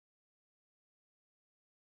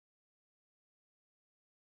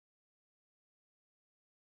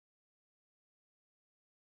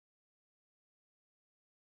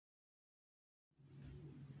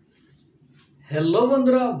Hello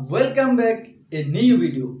বন্ধুরা, welcome back a new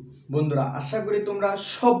video. বন্ধুরা, আশা করি তোমরা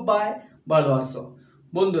সবাই ভালো আছো।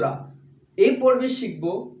 বন্ধুরা, এই পর্বে শিখব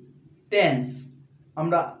টেন্স।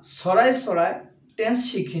 আমরা সরায় সরায় টেন্স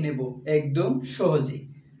শিখে নেব একদম সহজেই।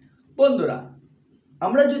 বন্ধুরা,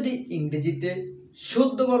 আমরা যদি ইংরেজিতে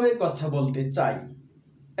শুদ্ধভাবে কথা বলতে চাই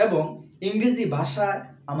এবং ইংরেজি ভাষায়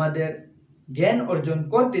আমাদের জ্ঞান অর্জন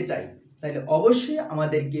করতে চাই, তাহলে অবশ্যই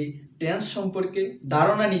আমাদেরকে টেন্স সম্পর্কে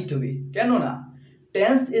ধারণা নিতে হবে। কেননা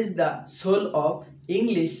tense is the soul of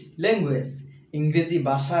English language. ইংরেজি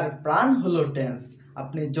ভাষার প্রাণ হলো টেন্স।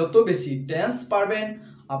 আপনি যত বেশি টেন্স পারবেন,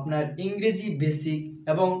 আপনার ইংরেজি বেসিক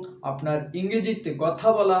এবং আপনার ইংরেজিতে কথা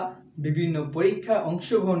বলা, বিভিন্ন পরীক্ষায়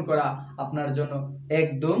অংশগ্রহণ করা আপনার জন্য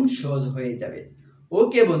একদম সহজ হয়ে যাবে।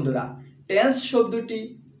 ওকে বন্ধুরা, টেন্স শব্দটি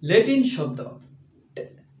ল্যাটিন শব্দ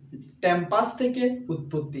টেম্পাস থেকে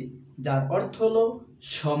উৎপত্তি, যার অর্থ হলো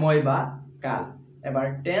সময় বা কাল। এবার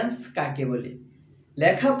টেন্স কাকে বলে?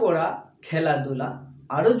 লেখাপড়া, খেলাধুলা,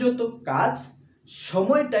 আরো যত কাজ,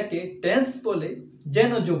 সময়টাকে টেন্স বলে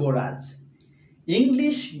যেন যুবরাজ।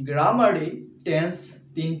 ইংলিশ গ্রামারে টেন্স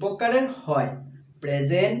তিন প্রকারের হয়: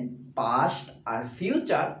 প্রেজেন্ট, পাস্ট আর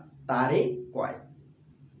ফিউচার তারে কয়।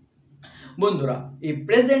 বন্ধুরা, এই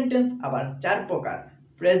প্রেজেন্ট টেন্স আবার চার প্রকার: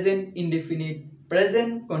 present indefinite,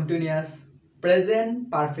 present continuous, present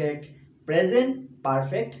perfect, present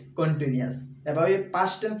perfect continuous. এভাবে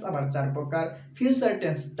পাস্ট টেন্স আবার চার প্রকার, ফিউচার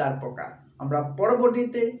টেন্স চার প্রকার। আমরা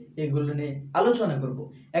পরবর্তীতে এগুলো নিয়ে আলোচনা করব।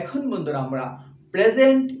 এখন বন্ধুরা, আমরা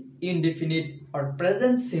প্রেজেন্ট ইনডিফিনিট আর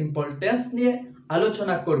প্রেজেন্ট সিম্পল টেন্স নিয়ে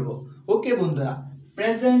আলোচনা করব। ওকে বন্ধুরা,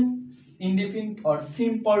 প্রেজেন্ট ইনডিফিনিট আর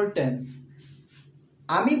সিম্পল টেন্স।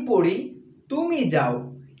 আমি পড়ি, তুমি যাও,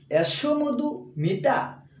 এসো মধু মিতা,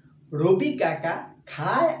 রবি কাকা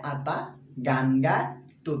খায় আতা, গান গায়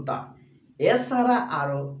তোতা। এছাড়া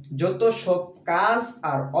আরো যত সব কাজ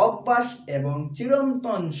আর অভ্যাস এবং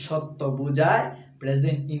চিরন্তন সত্য বোঝায়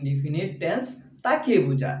প্রেজেন্ট ইনডিফিনিট টেন্স তাকে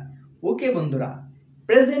বোঝায়। ওকে বন্ধুরা,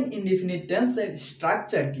 প্রেজেন্ট ইনডিফিনিট টেন্সের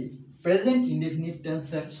স্ট্রাকচার কি? প্রেজেন্ট ইনডিফিনিট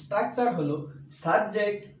টেন্সের স্ট্রাকচার হলো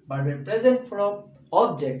সাবজেক্ট, ভার্বের প্রেজেন্ট ফর্ম,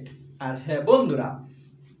 অবজেক্ট। আর হ্যাঁ বন্ধুরা,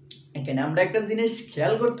 এখানে আমরা একটা জিনিস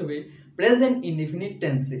খেয়াল করতে হবে, প্রেজেন্ট ইনডিফিনিট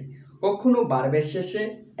টেন্সে কখনো ভার্বের শেষে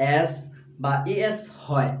এস বা ইএস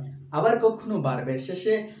হয়, আবার কখনো ভার্বের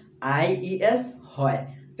শেষে আইইএস হয়।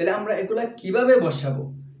 তাহলে আমরা এগুলা কিভাবে বসাবো?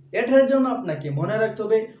 এটার জন্য আপনাকে মনে রাখতে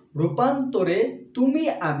হবে, রূপান্তরে তুমি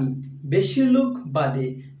আমি বেশি লোক বাদে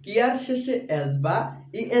ক্রিয়ার শেষে এস বা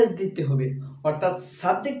ইএস দিতে হবে। অর্থাৎ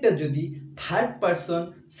সাবজেক্টটা যদি থার্ড পারসন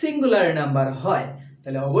সিঙ্গুলার নাম্বার হয়,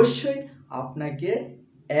 তাহলে অবশ্যই আপনাকে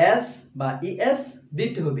এস বা ইএস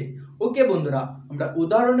দিতে হবে। ওকে বন্ধুরা, আমরা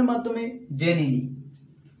উদাহরণের মাধ্যমে জেনে নিই।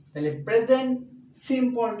 তাহলে প্রেজেন্ট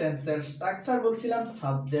সিম্পল টেন্সের স্ট্রাকচার বলছিলাম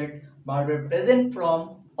সাবজেক্ট, ভার্বের প্রেজেন্ট ফর্ম,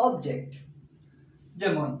 অবজেক্ট।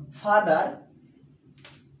 যেমন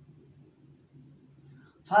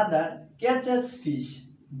ফাদার ক্যাচেস ফিশ,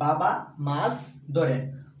 বাবা মাছ ধরেন।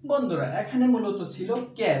 বন্ধুরা, এখানে মূলত ছিল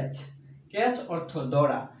ক্যাচ অর্থ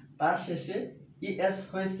ধরা, তার শেষে ইএস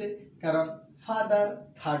হয়েছে কারণ father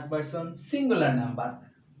third person singular number,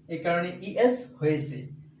 এই কারণে ইএস হয়েছে।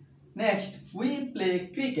 নেক্সট, উই প্লে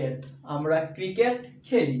ক্রিকেট, আমরা ক্রিকেট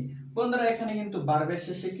খেলি। বন্ধুরা, এখানে কিন্তু ভার্বের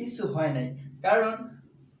শেষে কিছু হয় নাই, কারণ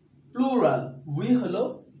প্লুরাল, উই হলো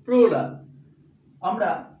প্লুরাল। আমরা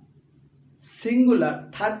singular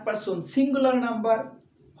third person singular number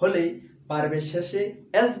হলে ভার্বের শেষে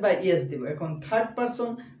এস বা ইএস দেব। এখন থার্ড পারসন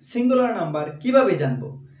সিঙ্গুলার নাম্বার কিভাবে জানবো?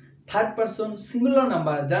 থার্ড পারসন সিঙ্গুলার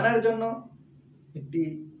নাম্বার জানার জন্য একটি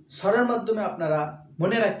সরার মাধ্যমে আপনারা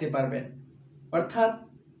মনে রাখতে পারবেন। অর্থাৎ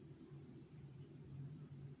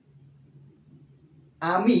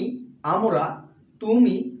আমি, আমরা,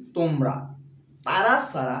 তুমি, তোমরা, তারা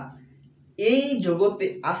ছাড়া এই জগতে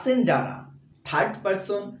আছেন যারা, থার্ড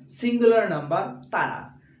পারসন সিঙ্গুলার নাম্বার তারা।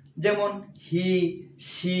 যেমন হি,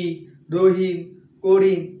 সি, রহিম,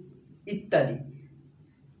 করিম ইত্যাদি।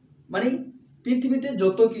 মানে পৃথিবীতে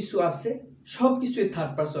যত কিছু আছে সব কিছুই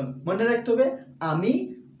থার্ড পারসন। মনে রাখতে হবে আমি,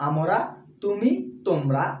 আমরা, তুমি,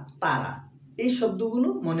 তোমরা, তারা, এই শব্দগুলো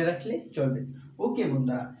মনে রাখলে চলবে। ওকে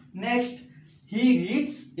বন্ধুরা, next, he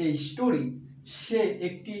reads a story, সে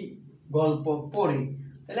একটি গল্প পড়ে।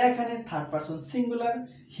 তাহলে এখানে থার্ড পারসন সিঙ্গুলার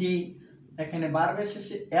হি, এখানে ভার্বের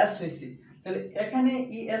শেষে এস হয়েছে, তাহলে এখানে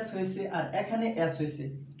ইএস হয়েছে আর এখানে এস হয়েছে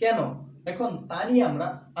কেন? এখন তা নিয়ে আমরা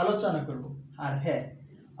আলোচনা করব। আর হ্যাঁ,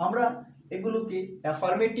 আমরা এগুলোকে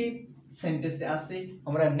অ্যাফার্মেটিভ সেন্টেন্সে আছে,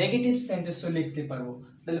 আমরা নেগেটিভ সেন্টেন্সও লিখতে পারবো।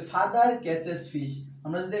 তাহলে ফাদার ক্যাচেস ফিশ,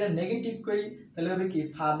 আমরা যদি এটা নেগেটিভ করি তাহলে হবে কি?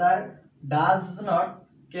 Father does not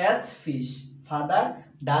catch fish, father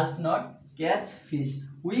does not catch fish,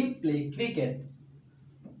 we play cricket.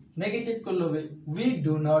 Negative করলে হবে we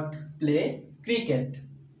do not play cricket.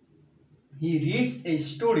 He reads a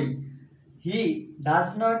story, he does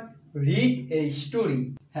not read a story.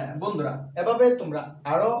 হ্যাঁ বন্ধুরা, এভাবে তোমরা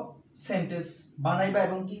আরো সেন্টেন্স বানাইবা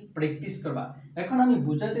এবং কি প্র্যাকটিস করবা। এখন আমি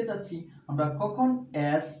বুঝাতে চাচ্ছি আমরা কখন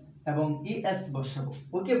এস এবং ইএস বসাবো।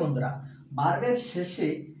 ওকে বন্ধুরা, ভার্বের শেষে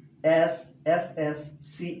S, S S,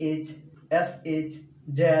 C H, S H,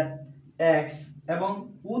 Z, x এবং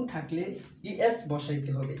উ থাকলে ইএস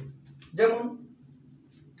বসাইতে হবে। যেমন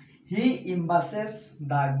হি ইম্বাসেস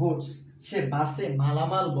দ্য গুডস, সে বাসে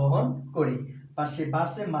মালামাল বহন করে বা সে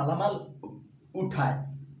বাসে মালামাল উঠায়।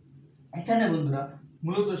 এখানে বন্ধুরা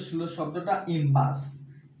মূলত ছিল শব্দটা ইম্বাস।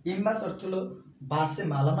 ইম্বাস অর্থ হলো বাসে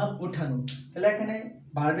মালামাল উঠানো। তাহলে এখানে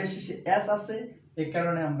ভার্বের শেষে এস আছে, এই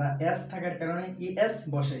কারণে আমরা এস থাকার কারণে ইএস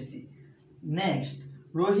বসাইছি। Next,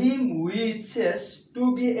 Rahim witches two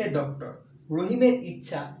B a doctor, রহিমের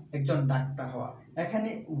ইচ্ছা একজন ডাক্তার হওয়া। এখানে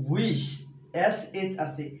উইশ এস এইচ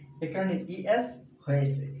আছে, এই কারণে ইএস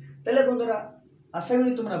হয়েছে। তাহলে বন্ধুরা আশা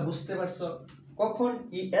করি তোমরা বুঝতে পারছো কখন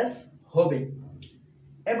ইএস হবে।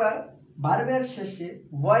 এবার ভার্বের শেষে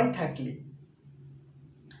ওয়াই থাকলে,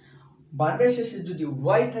 ভার্বের শেষে যদি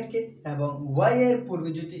ওয়াই থাকে এবং ওয়াই এর পূর্বে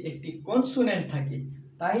যদি একটি কনসোনেন্ট থাকে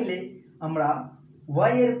তাহলে আমরা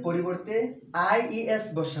ওয়াই এর পরিবর্তে আইইএস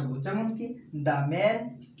বসাবো। যেমন কি the man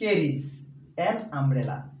ক্যারিস an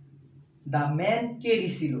umbrella, the man carry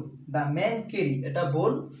ছিল, দ্য ম্যান ক্যারি, এটা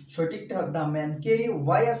বল সঠিকটা হবে দ্য ম্যান ক্যারি।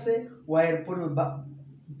 ওয়াই আছে, ওয়াই এর পূর্বে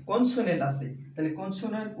কনসোনেন্ট আছে, তাহলে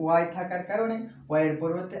কনসোনেন্ট ওয়াই থাকার কারণে ওয়াই এর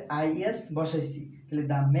পরিবর্তে আইএস বসাইছি। তাহলে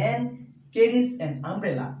দ্য ম্যান ক্যারিস অ্যান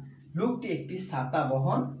আমব্রেলা, লোকটি একটি ছাতা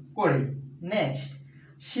বহন করে। নেক্সট,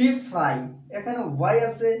 শি ফ্রাই, এখানে ওয়াই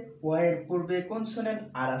আছে, ওয়াই এর পূর্বে কনসোনেন্ট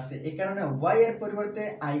আর আছে, এই কারণে ওয়াই এর পরিবর্তে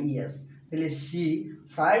আইএস। তাহলে শি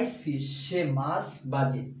ফ্রাইস ফিশ, সে মাছ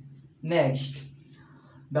ভাজে। Next,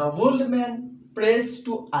 the old man press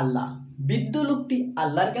two আল্লাহ, বৃদ্ধ লোকটি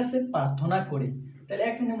আল্লাহর কাছে প্রার্থনা করে। তাহলে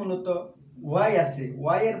এখানে মূলত ওয়াই আছে,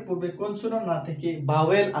 ওয়াই এর পূর্বে কনসোনেন্ট না থেকে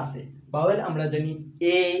ভাওয়েল আছে। ভাওয়েল আমরা জানি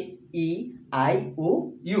এ, ই, আই, ও,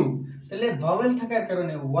 ইউ। তাহলে ভাওয়েল থাকার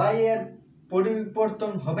কারণে ওয়াই এর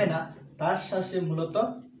পরিবর্তন হবে না, তার শেষে মূলত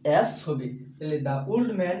এস হবে। তাহলে the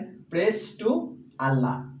old man press two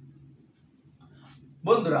আল্লাহ।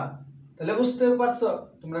 বন্ধুরা তাহলে বুঝতে পারছো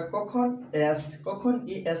তোমরা কখন এস কখন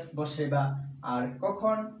ইএস বসাইবা আর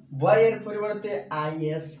কখন ওয়াই এর পরিবর্তে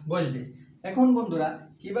আইএস বসবে। এখন বন্ধুরা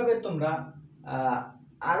কিভাবে তোমরা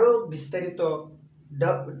আরো বিস্তারিত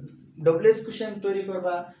ডব্লিউএস কোশ্চেন তৈরি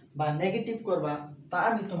করবা বা নেগেটিভ করবা তা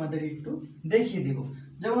আমি তোমাদের একটু দেখিয়ে দেব।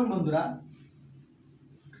 যেমন বন্ধুরা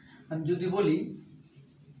আমি যদি বলি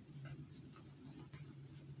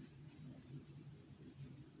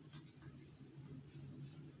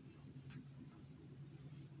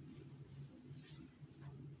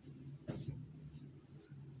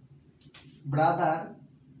ব্রাদার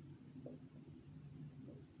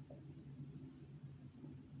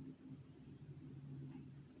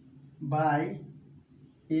বাই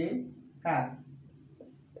এ কার।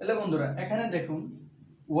 তাহলে বন্ধুরা এখানে দেখুন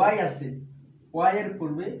ওয়াই আছে, ওয়াই এর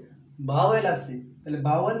পূর্বে ভাওয়েল আছে, তাহলে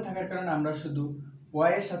ভাওয়েল থাকার কারণে আমরা শুধু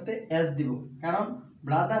ওয়াই এর সাথে এস দিব, কারণ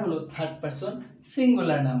ব্রাদার হলো থার্ড পারসন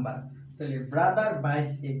সিঙ্গুলার নাম্বার। তাহলে ব্রাদার বাইস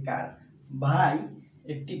এ কার, ভাই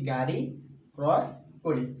একটি গাড়ি ক্রয়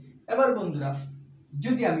করি। এবার বন্ধুরা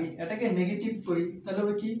যদি আমি এটাকে নেগেটিভ করি তাহলে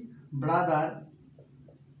হবে কি ব্রাদার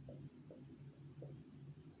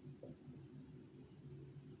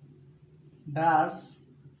ডাজ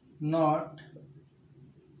নট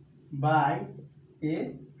বাই এ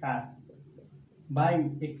কার, ভাই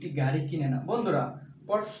একটি গাড়ি কিনে না। বন্ধুরা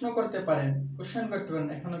প্রশ্ন করতে পারেন, কোশ্চেন করতে পারেন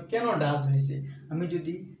এখনো কেন ডাজ হয়েছে। আমি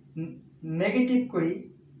যদি নেগেটিভ করি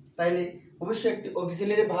তাইলে অবশ্যই একটি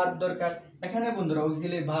অক্সিলারি ভার্ব দরকার। এখানে বন্ধুরা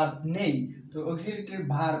অক্সিলারি ভার্ব নেই, তো auxiliary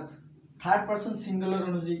verb third person singular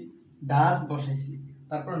অনুযায়ী ডাজ বসাইছি,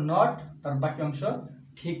 তারপর নট, তার বাকি অংশ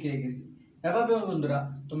ঠিক রেখেছি। এভাবে বন্ধুরা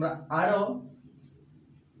তোমরা আরো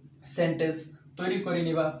সেন্টেন্স তৈরি করে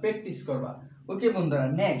নিবা, প্র্যাকটিস করবা। ওকে বন্ধুরা,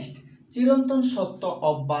 নেক্সট চিরন্তন সত্য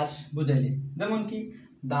অভ্যাস বুঝাইলে, যেমন কি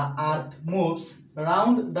the earth moves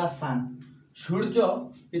round the sun, সূর্য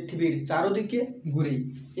পৃথিবীর চারদিকে ঘুরে।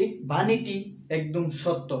 এই বাণীটি একদম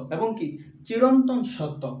সত্য এবং কি চিরন্তন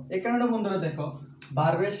সত্য। এই কারণে বন্ধুরা দেখো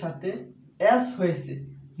ভার্বের সাথে এস হয়েছে,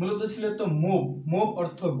 মূলত ছিল তো মুভ, মুভ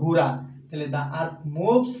অর্থ ঘোরা, তাহলে the earth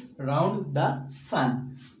moves round the sun.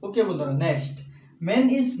 ওকে বন্ধুরা, নেক্সট ম্যান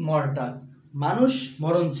ইজ মর্টাল, মানুষ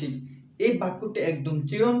মরণশীল। এই বাক্যটি একদম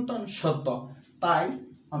চিরন্তন সত্য, তাই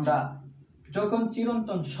আমরা যখন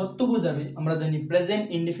চিরন্তন সত্য বোঝাবে আমরা জানি প্রেজেন্ট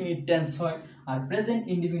ইনডিফিনিট টেন্স হয়, আর প্রেজেন্ট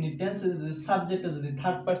ইনডিফিনিট টেন্সে যদি সাবজেক্টটা যদি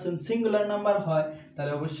থার্ড পারসন সিঙ্গুলার নাম্বার হয়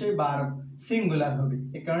তাহলে অবশ্যই ভার্ব সিঙ্গুলার হবে,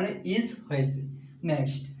 এই কারণে ইজ হয়েছে।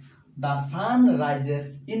 Next, the sun rises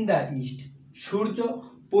in the east, সূর্য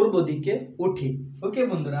পূর্ব দিকে ওঠে। ওকে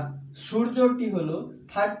বন্ধুরা, সূর্যটি হলো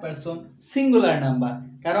থার্ড পারসন সিঙ্গুলার নাম্বার,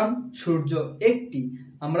 কারণ সূর্য একটি।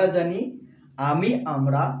 আমরা জানি আমি,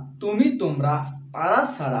 আমরা, তুমি, তোমরা, তারা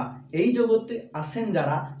ছাড়া এই জগতে আছেন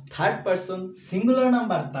যারা থার্ড পারসন সিঙ্গুলার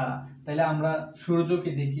নাম্বার তারা। তাহলে আমরা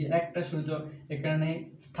সূর্যকে দেখি একটা সূর্য, এখানে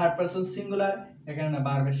থার্ড পারসন সিঙ্গুলার, এখানে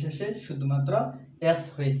ভার্বের শেষে শুধুমাত্র এস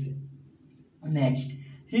হয়েছে। Next,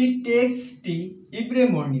 he takes T every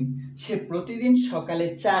morning, সে প্রতিদিন সকালে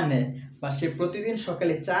চা নেয় বা সে প্রতিদিন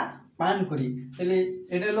সকালে চা পান করি। তাহলে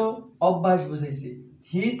এটা হলো অভ্যাস বুঝাইছে।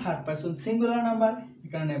 He third person singular number, এই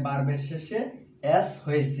কারণে ভার্বের শেষে এস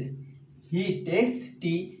হয়েছে। He takes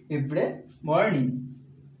T every morning.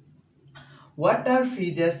 Water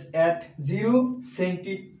freezes at 0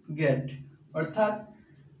 centigrade, অর্থাৎ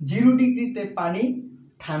 0 ডিগ্রিতে পানি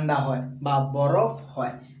ঠান্ডা হয় বা বরফ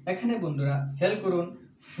হয়। এখানে বন্ধুরা খেয়াল করুন,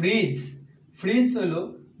 ফ্রিজ, ফ্রিজ হলো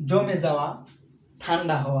জমে যাওয়া,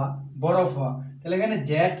 ঠান্ডা হওয়া, বরফ হওয়া। তাহলে এখানে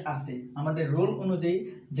জেট আছে, আমাদের রুল অনুযায়ী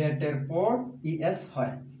জেটের পর ইএস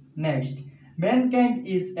হয়। Next, mankind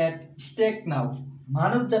is at stake নাও,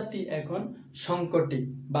 মানব জাতি এখন সংকটে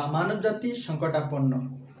বা মানব জাতি সংকটাপন্ন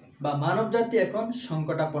বা মানব জাতি এখন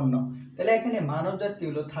সংকটাপন্ন। তাহলে এখানে মানব জাতি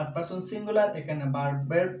হলো থার্ড পারসন সিঙ্গুলার, এখানে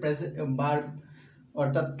ভার্বের ভার্ব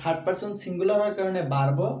অর্থাৎ থার্ড পারসন সিঙ্গুলার হওয়ার কারণে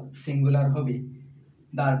ভার্ব সিঙ্গুলার হবে।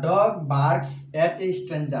 The dog barks at a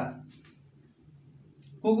stranger,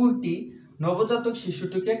 কুকুরটি নবজাতক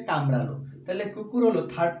শিশুটিকে কামড়ালো। তাহলে কুকুর হলো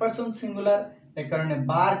থার্ড পারসন সিঙ্গুলার, এর কারণে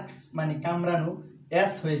বার্কস মানে কামড়ানো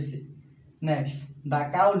এস হয়েছে। Next, the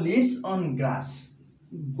cow lives on grass,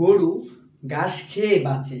 গরু ঘাস খেয়ে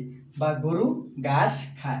বাঁচে বা গরু ঘাস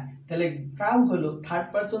খায়। তাহলে কাউ হলো থার্ড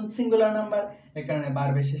পারসন সিঙ্গুলার নাম্বার, এর কারণে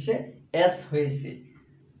ভার্বের শেষে এস হয়েছে।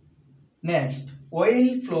 Next, oil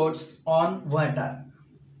floats on water,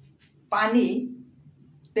 পানি,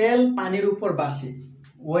 তেল পানির উপর ভাসে।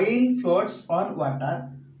 অয়েল ফ্লোটস অন ওয়াটার,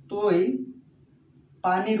 তৈল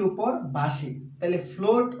পানির উপর ভাসে। তাহলে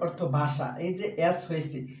ফ্লোট অর্থ ভাসা, এই যে এস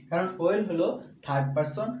হয়েছে কারণ অয়েল হলো থার্ড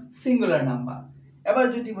পারসন সিঙ্গুলার নাম্বার। এবার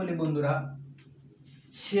যদি বলি বন্ধুরা,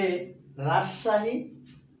 সে রাজশাহী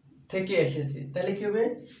থেকে এসেছে, তাহলে কি হবে?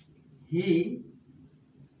 He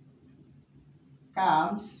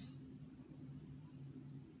comes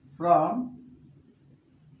from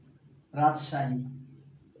Rajshahi.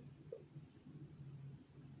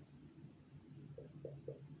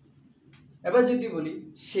 এবার যদি বলি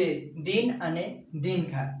সে দিন আনে দিন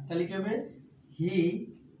খায়, তাহলে কি হবে? He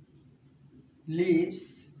lives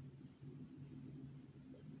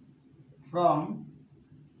from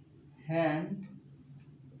hand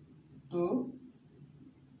to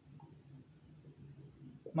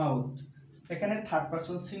mouth. এখানে থার্ড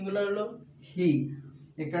পারসন সিঙ্গুলার হলো হি,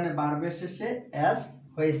 এখানে ভার্বের শেষে এস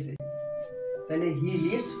হয়েছে। তাহলে he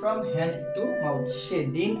lives from hand to mouth, সে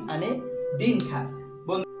দিন আনে দিন খায়।